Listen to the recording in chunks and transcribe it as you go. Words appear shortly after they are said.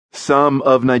Some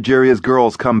of Nigeria's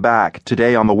girls come back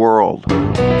today on The World.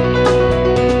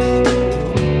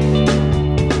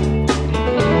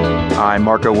 I'm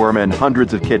Marco Werman.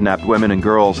 Hundreds of kidnapped women and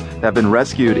girls have been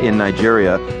rescued in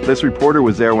Nigeria. This reporter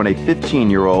was there when a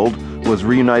 15-year-old was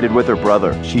reunited with her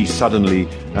brother. She suddenly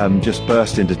just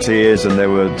burst into tears, and there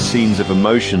were scenes of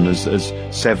emotion as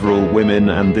several women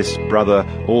and this brother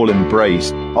all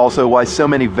embraced. Also, why so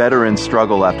many veterans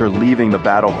struggle after leaving the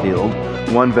battlefield.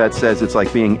 One vet says it's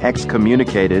like being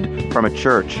excommunicated from a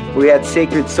church. We had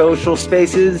sacred social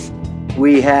spaces,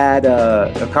 we had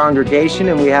a congregation,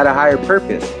 and we had a higher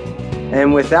purpose.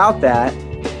 And without that,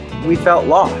 we felt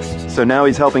lost. So now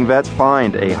he's helping vets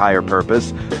find a higher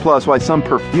purpose, plus why some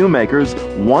perfume makers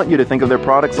want you to think of their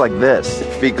products like this.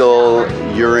 Fecal,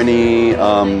 urine-y,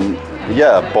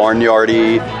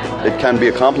 barnyardy. It can be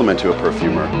a compliment to a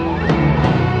perfumer.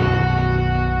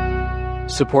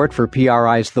 Support for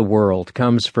PRI's The World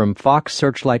comes from Fox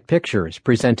Searchlight Pictures,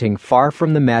 presenting Far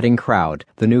From the Madding Crowd,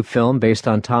 the new film based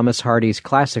on Thomas Hardy's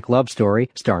classic love story,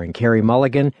 starring Carey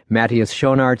Mulligan, Matthias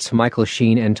Schoenaerts, Michael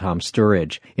Sheen, and Tom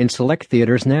Sturridge, in select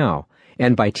theaters now.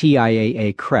 And by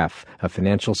TIAA CREF, a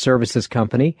financial services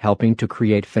company helping to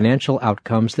create financial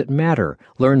outcomes that matter.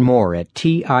 Learn more at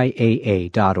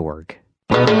TIAA.org.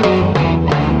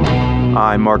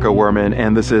 I'm Marco Werman,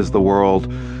 and this is The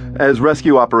World. As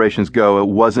rescue operations go, it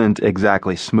wasn't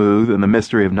exactly smooth, and the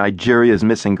mystery of Nigeria's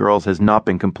missing girls has not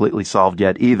been completely solved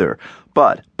yet either.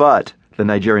 But the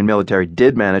Nigerian military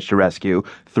did manage to rescue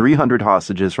 300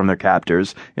 hostages from their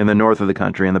captors in the north of the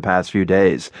country in the past few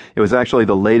days. It was actually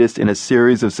the latest in a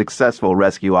series of successful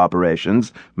rescue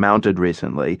operations mounted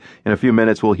recently. In a few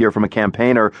minutes, we'll hear from a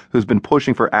campaigner who's been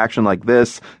pushing for action like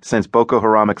this since Boko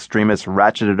Haram extremists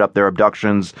ratcheted up their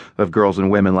abductions of girls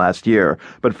and women last year.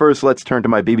 But first, let's turn to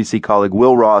my BBC colleague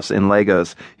Will Ross in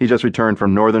Lagos. He just returned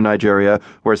from northern Nigeria,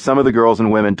 where some of the girls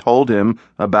and women told him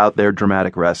about their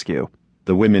dramatic rescue.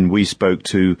 The women we spoke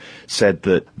to said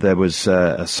that there was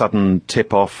a sudden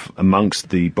tip-off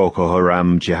amongst the Boko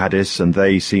Haram jihadists, and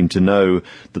they seemed to know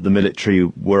that the military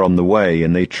were on the way,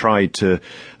 and they tried to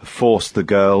force the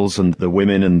girls and the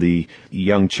women and the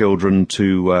young children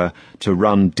to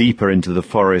run deeper into the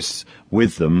forests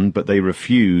with them, but they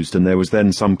refused, and there was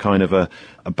then some kind of a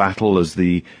battle as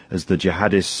the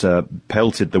jihadists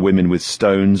pelted the women with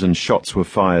stones, and shots were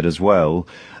fired as well.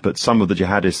 But some of the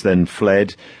jihadists then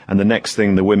fled, and the next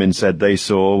thing the women said they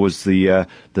saw was the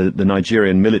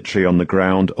Nigerian military on the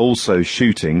ground also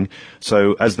shooting.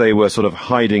 So as they were sort of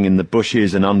hiding in the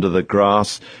bushes and under the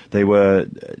grass, they were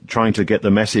trying to get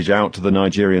the message out to the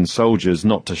Nigerian soldiers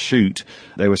not to shoot.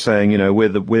 They were saying,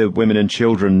 we're women and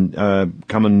children,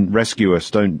 come and rescue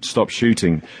us, don't stop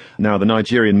shooting. Now, the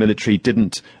Nigerian military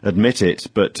didn't admit it,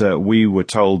 but we were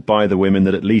told by the women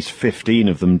that at least 15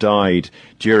 of them died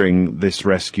during this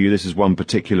rescue. This is one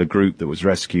particular group that was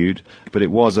rescued, but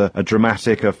it was a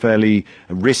dramatic, a fairly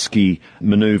risky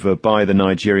maneuver by the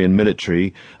Nigerian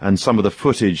military, and some of the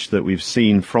footage that we've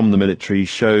seen from the military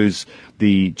shows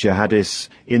the jihadists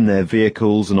in their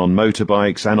vehicles and on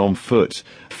motorbikes and on foot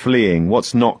fleeing.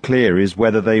 What's not clear is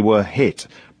whether they were hit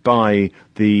by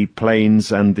the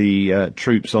planes and the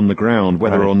troops on the ground,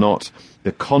 whether or not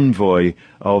the convoy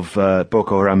of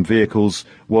Boko Haram vehicles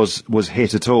was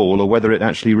hit at all, or whether it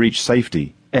actually reached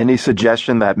safety. Any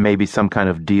suggestion that maybe some kind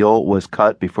of deal was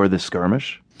cut before this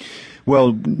skirmish?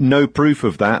 Well, no proof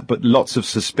of that, but lots of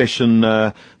suspicion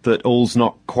that all's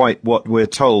not quite what we're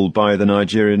told by the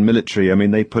Nigerian military. I mean,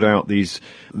 they put out these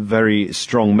very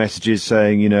strong messages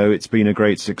saying, it's been a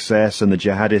great success and the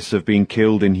jihadists have been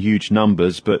killed in huge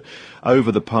numbers. But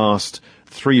over the past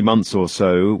 3 months or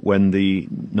so, when the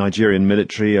Nigerian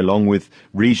military, along with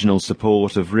regional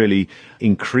support, have really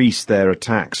increased their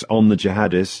attacks on the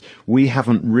jihadists, we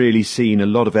haven't really seen a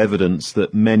lot of evidence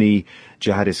that many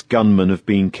jihadist gunmen have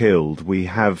been killed. We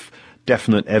have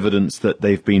definite evidence that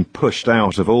they've been pushed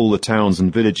out of all the towns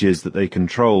and villages that they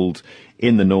controlled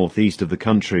in the northeast of the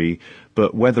country,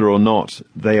 but whether or not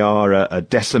they are a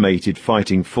decimated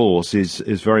fighting force is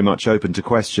very much open to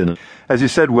question. As you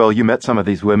said, Will, you met some of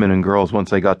these women and girls once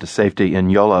they got to safety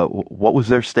in Yola. What was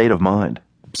their state of mind?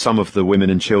 Some of the women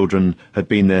and children had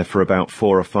been there for about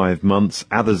 4 or 5 months.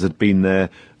 Others had been there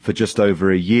for just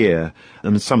over a year,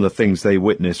 and some of the things they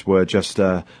witnessed were just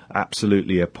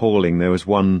absolutely appalling. There was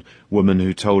one woman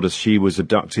who told us she was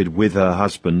abducted with her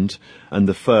husband, and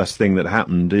the first thing that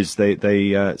happened is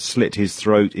they slit his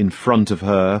throat in front of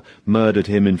her, murdered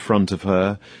him in front of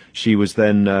her. She was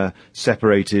then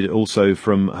separated also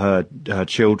from her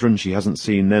children. She hasn't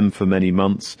seen them for many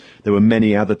months. There were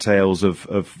many other tales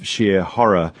of sheer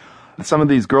horror. Some of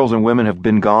these girls and women have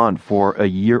been gone for a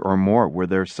year or more. Were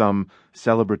there some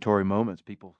celebratory moments people